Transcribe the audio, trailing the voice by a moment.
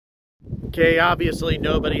Okay, obviously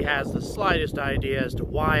nobody has the slightest idea as to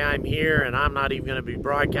why I'm here, and I'm not even going to be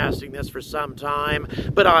broadcasting this for some time,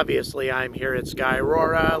 but obviously I'm here at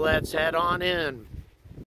Skyrora. Let's head on in.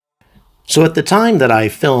 So at the time that I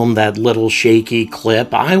filmed that little shaky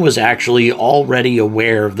clip, I was actually already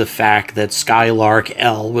aware of the fact that Skylark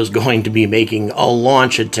L was going to be making a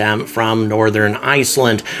launch attempt from northern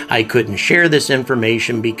Iceland. I couldn't share this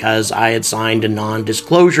information because I had signed a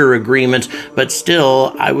non-disclosure agreement, but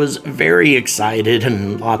still, I was very excited,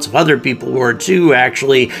 and lots of other people were too,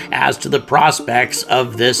 actually, as to the prospects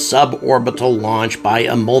of this suborbital launch by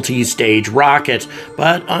a multi-stage rocket.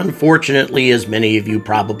 But unfortunately, as many of you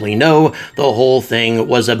probably know, the whole thing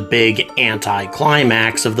was a big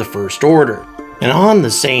anticlimax of the first order. And on the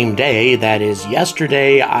same day, that is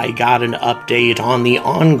yesterday, I got an update on the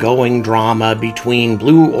ongoing drama between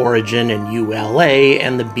Blue Origin and ULA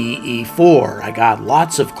and the BE-4. I got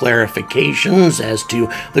lots of clarifications as to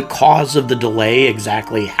the cause of the delay,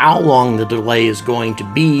 exactly how long the delay is going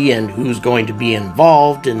to be, and who's going to be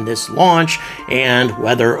involved in this launch, and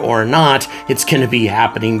whether or not it's going to be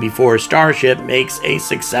happening before Starship makes a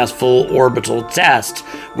successful orbital test.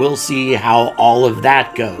 We'll see how all of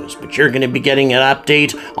that goes, but you're going to be getting an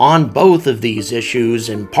update on both of these issues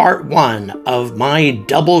in part 1 of my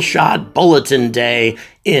double shot bulletin day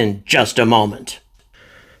in just a moment.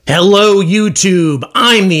 Hello YouTube,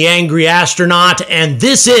 I'm the Angry Astronaut, and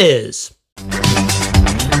this is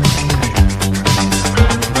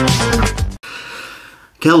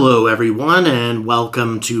Hello everyone, and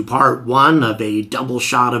welcome to part 1 of a double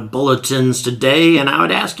shot of bulletins today, and I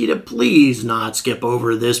would ask you to please not skip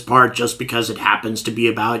over this part just because it happens to be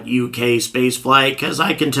about UK spaceflight, because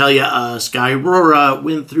I can tell you Skyrora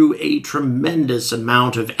went through a tremendous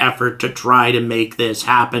amount of effort to try to make this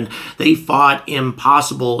happen. They fought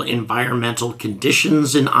impossible environmental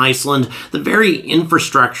conditions in Iceland. The very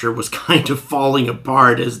infrastructure was kind of falling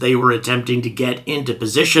apart as they were attempting to get into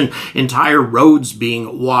position, entire roads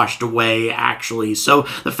being washed away, actually. So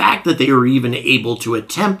the fact that they were even able to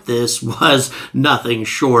attempt this was nothing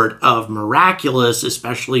short of miraculous,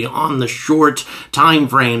 especially on the short time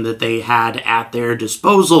frame that they had at their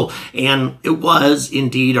disposal. And it was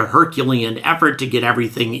indeed a Herculean effort to get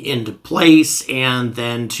everything into place and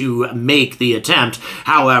then to make the attempt.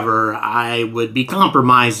 However, I would be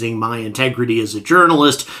compromising my integrity as a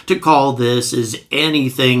journalist to call this as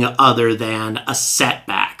anything other than a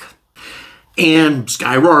setback. And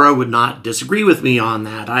Skyrora would not disagree with me on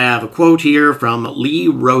that. I have a quote here from Lee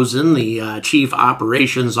Rosen, the Chief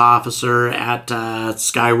Operations Officer at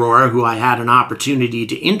Skyrora, who I had an opportunity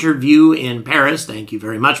to interview in Paris. Thank you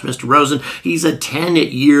very much, Mr. Rosen. He's a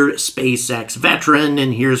 10-year SpaceX veteran,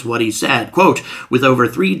 and here's what he said. Quote, "With over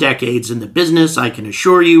 3 decades in the business, I can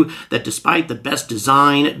assure you that despite the best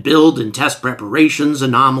design, build, and test preparations,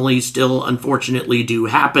 anomalies still unfortunately do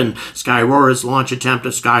happen. Skyrora's launch attempt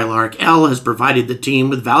of Skylark L has provided the team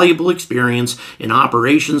with valuable experience in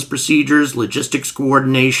operations procedures, logistics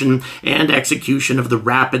coordination, and execution of the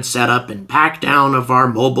rapid setup and pack down of our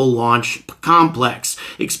mobile launch complex,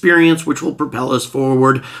 experience which will propel us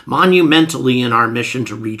forward monumentally in our mission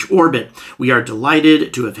to reach orbit. We are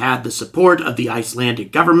delighted to have had the support of the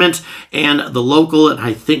Icelandic government and the local, and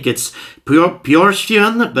I think it's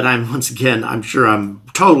Pjórsfjörn, but I'm sure I'm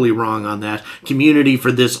totally wrong on that, community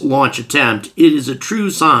for this launch attempt. It is a true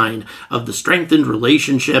sign of the strengthened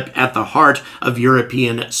relationship at the heart of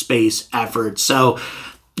European space efforts." So,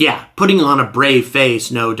 yeah, putting on a brave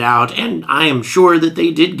face, no doubt, and I am sure that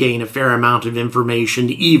they did gain a fair amount of information,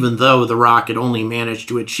 even though the rocket only managed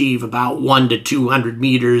to achieve about 100 to 200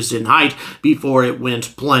 meters in height before it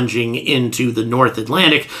went plunging into the North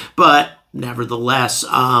Atlantic. But nevertheless,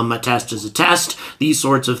 a test is a test. These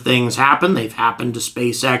sorts of things happen. They've happened to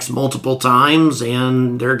SpaceX multiple times,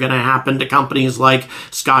 and they're going to happen to companies like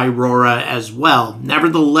Skyrora as well.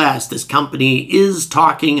 Nevertheless, this company is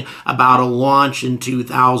talking about a launch in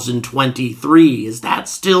 2023. Is that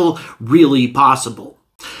still really possible?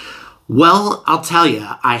 Well, I'll tell you,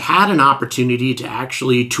 I had an opportunity to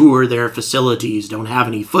actually tour their facilities. Don't have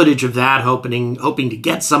any footage of that, hoping to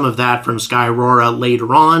get some of that from Skyrora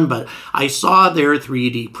later on, but I saw their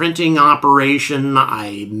 3D printing operation.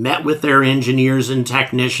 I met with their engineers and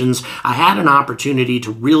technicians. I had an opportunity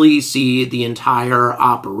to really see the entire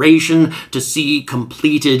operation, to see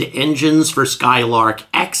completed engines for Skylark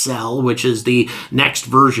XL, which is the next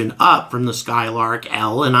version up from the Skylark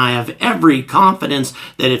L, and I have every confidence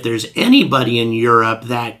that if there's anybody in Europe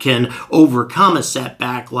that can overcome a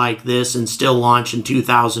setback like this and still launch in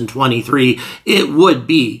 2023, it would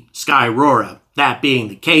be Skyrora. That being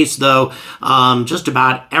the case, though, just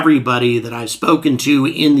about everybody that I've spoken to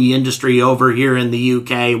in the industry over here in the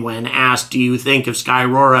UK, when asked, do you think if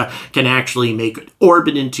Skyrora can actually make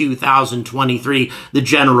orbit in 2023, the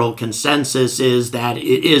general consensus is that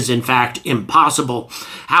it is, in fact, impossible.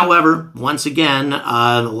 However, once again,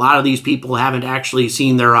 a lot of these people haven't actually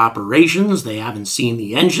seen their operations. They haven't seen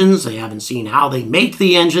the engines. They haven't seen how they make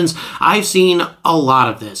the engines. I've seen a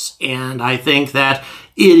lot of this, and I think that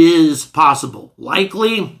it is possible.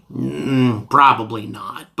 Likely? Probably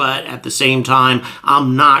not. But at the same time,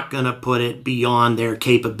 I'm not going to put it beyond their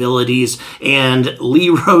capabilities. And Lee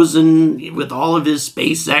Rosen, with all of his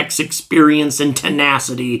SpaceX experience and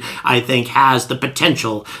tenacity, I think has the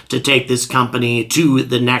potential to take this company to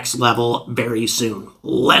the next level very soon.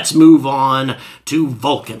 Let's move on to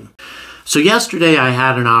Vulcan. So yesterday I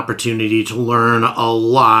had an opportunity to learn a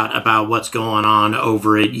lot about what's going on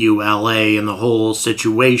over at ULA and the whole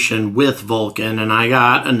situation with Vulcan, and I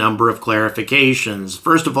got a number of clarifications.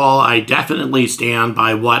 First of all, I definitely stand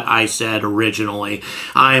by what I said originally.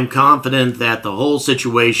 I am confident that the whole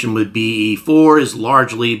situation with BE4 is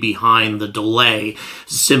largely behind the delay,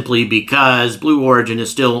 simply because Blue Origin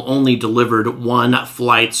has still only delivered one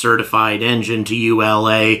flight-certified engine to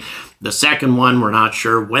ULA. The second one, we're not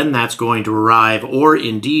sure when that's going to arrive, or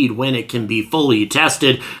indeed when it can be fully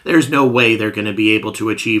tested. There's no way they're going to be able to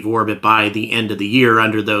achieve orbit by the end of the year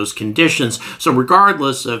under those conditions. So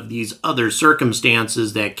regardless of these other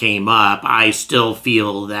circumstances that came up, I still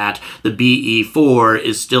feel that the BE4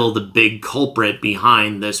 is still the big culprit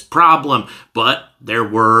behind this problem, but there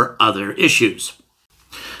were other issues.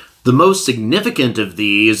 The most significant of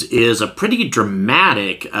these is a pretty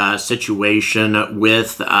dramatic situation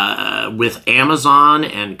with Amazon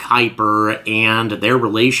and Kuiper and their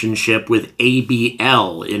relationship with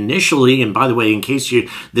ABL. Initially, and by the way, in case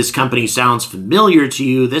this company sounds familiar to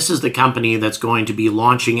you, this is the company that's going to be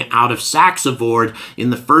launching out of Saxavord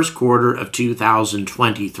in the first quarter of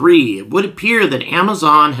 2023. It would appear that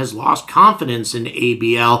Amazon has lost confidence in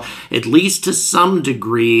ABL, at least to some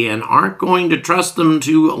degree, and aren't going to trust them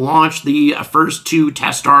to launch the first two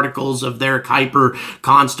test articles of their Kuiper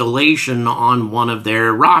constellation on one of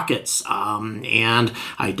their rockets. And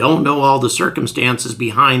I don't know all the circumstances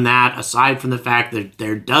behind that, aside from the fact that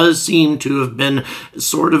there does seem to have been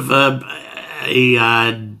sort of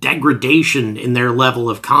a degradation in their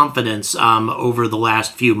level of confidence over the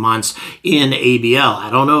last few months in ABL.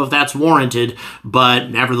 I don't know if that's warranted,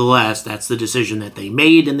 but nevertheless, that's the decision that they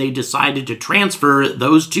made, and they decided to transfer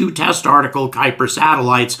those two test article Kuiper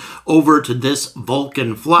satellites over to this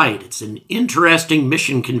Vulcan flight. It's an interesting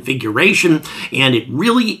mission configuration, and it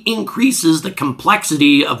really increases the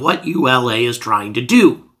complexity of what ULA is trying to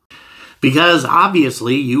do. Because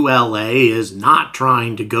obviously ULA is not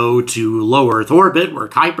trying to go to low Earth orbit where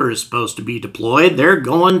Kuiper is supposed to be deployed. They're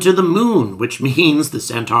going to the moon, which means the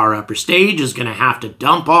Centaur upper stage is going to have to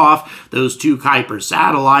dump off those two Kuiper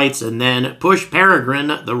satellites and then push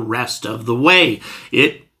Peregrine the rest of the way.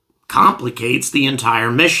 It complicates the entire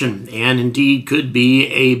mission, and indeed could be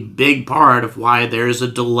a big part of why there's a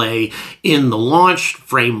delay in the launch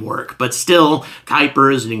framework. But still,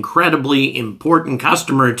 Kuiper is an incredibly important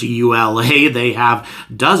customer to ULA. They have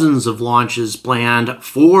dozens of launches planned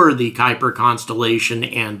for the Kuiper constellation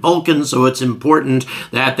and Vulcan, so it's important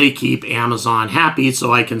that they keep Amazon happy,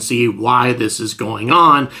 so I can see why this is going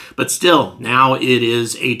on. But still, now it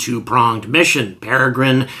is a two-pronged mission.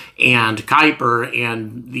 Peregrine and Kuiper,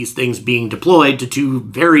 and these things being deployed to two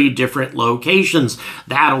very different locations.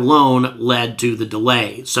 That alone led to the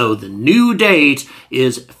delay. So the new date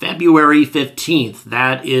is February 15th.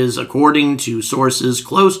 That is, according to sources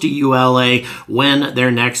close to ULA, when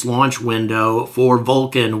their next launch window for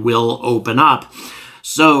Vulcan will open up.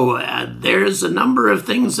 So there's a number of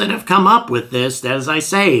things that have come up with this that, as I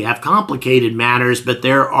say, have complicated matters, but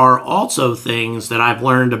there are also things that I've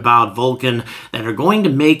learned about Vulcan that are going to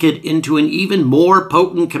make it into an even more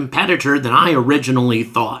potent competitor than I originally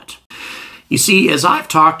thought. You see, as I've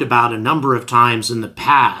talked about a number of times in the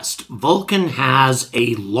past, Vulcan has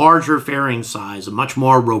a larger fairing size, a much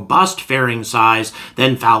more robust fairing size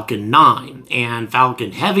than Falcon 9. And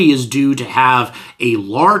Falcon Heavy is due to have a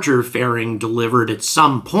larger fairing delivered at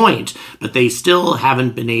some point, but they still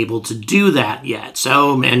haven't been able to do that yet.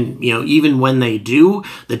 So, and you know, even when they do,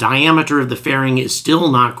 the diameter of the fairing is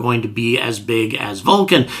still not going to be as big as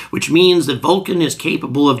Vulcan, which means that Vulcan is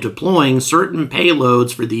capable of deploying certain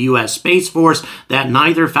payloads for the US Space Force that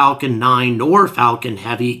neither Falcon 9 nor Falcon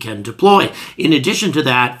Heavy can deploy. In addition to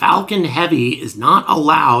that, Falcon Heavy is not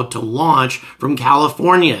allowed to launch from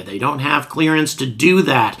California. They don't have clearance to do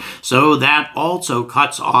that. So that also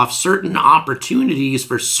cuts off certain opportunities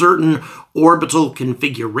for certain orbital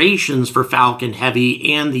configurations for Falcon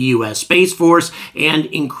Heavy and the U.S. Space Force and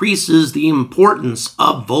increases the importance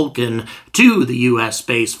of Vulcan to the U.S.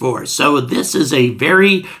 Space Force. So this is a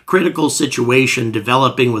very critical situation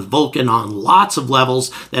developing with Vulcan on lots of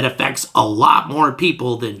levels that affects a lot more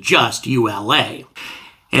people than just ULA.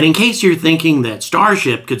 And in case you're thinking that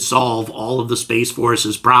Starship could solve all of the Space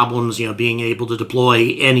Force's problems, being able to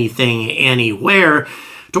deploy anything, anywhere,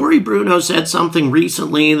 Tory Bruno said something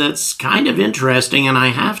recently that's kind of interesting, and I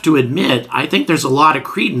have to admit, I think there's a lot of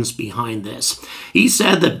credence behind this. He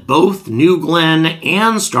said that both New Glenn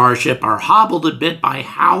and Starship are hobbled a bit by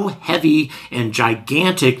how heavy and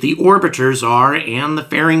gigantic the orbiters are and the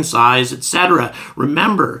fairing size, etc.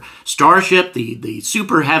 Remember, Starship, the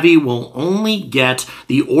Super Heavy, will only get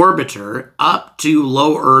the orbiter up to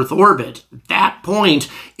low Earth orbit. At that point,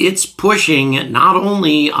 it's pushing not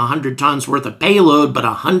only 100 tons worth of payload, but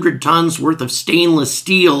 100 tons worth of stainless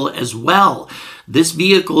steel as well. This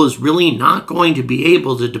vehicle is really not going to be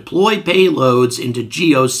able to deploy payloads into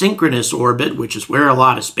geosynchronous orbit, which is where a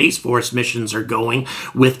lot of Space Force missions are going,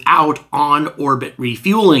 without on-orbit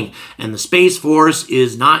refueling. And the Space Force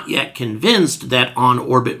is not yet convinced that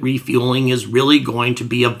on-orbit refueling is really going to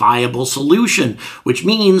be a viable solution, which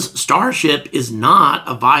means Starship is not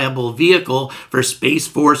a viable vehicle for Space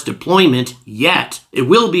Force deployment yet. It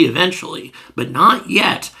will be eventually, but not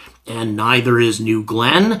yet. And neither is New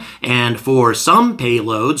Glenn, and for some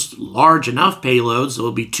payloads, large enough payloads that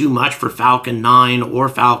will be too much for Falcon 9 or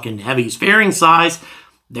Falcon Heavy's fairing size,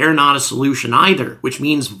 they're not a solution either, which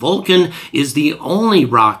means Vulcan is the only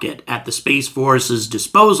rocket at the Space Force's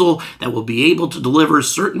disposal that will be able to deliver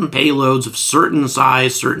certain payloads of certain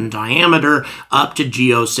size, certain diameter, up to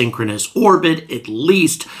geosynchronous orbit, at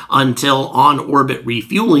least until on-orbit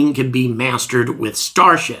refueling can be mastered with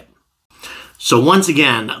Starship. So once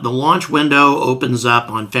again, the launch window opens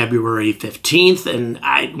up on February 15th, and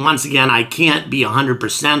I can't be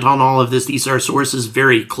 100% on all of this. These are sources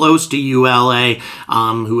very close to ULA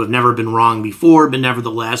who have never been wrong before, but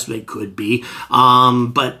nevertheless, they could be.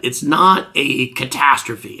 But it's not a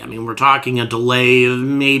catastrophe. I mean, we're talking a delay of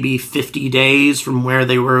maybe 50 days from where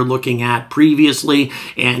they were looking at previously,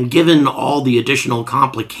 and given all the additional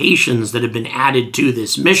complications that have been added to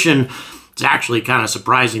this mission, it's actually kind of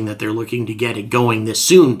surprising that they're looking to get it going this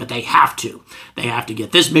soon, but they have to. They have to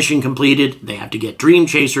get this mission completed. They have to get Dream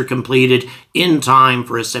Chaser completed in time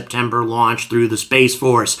for a September launch through the Space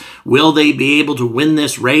Force. Will they be able to win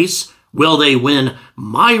this race? Will they win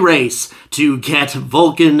my race to get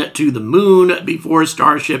Vulcan to the moon before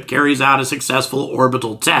Starship carries out a successful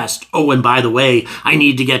orbital test? Oh, and by the way, I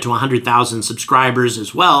need to get to 100,000 subscribers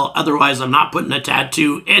as well. Otherwise, I'm not putting a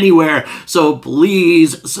tattoo anywhere. So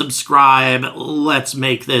please subscribe. Let's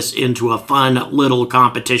make this into a fun little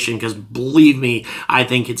competition, because believe me, I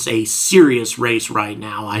think it's a serious race right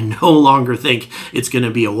now. I no longer think it's going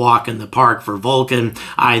to be a walk in the park for Vulcan.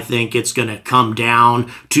 I think it's going to come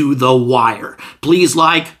down to the wire. Please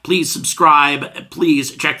like, please subscribe,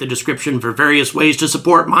 please check the description for various ways to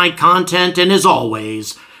support my content, and as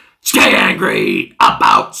always, stay angry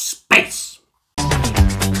about space!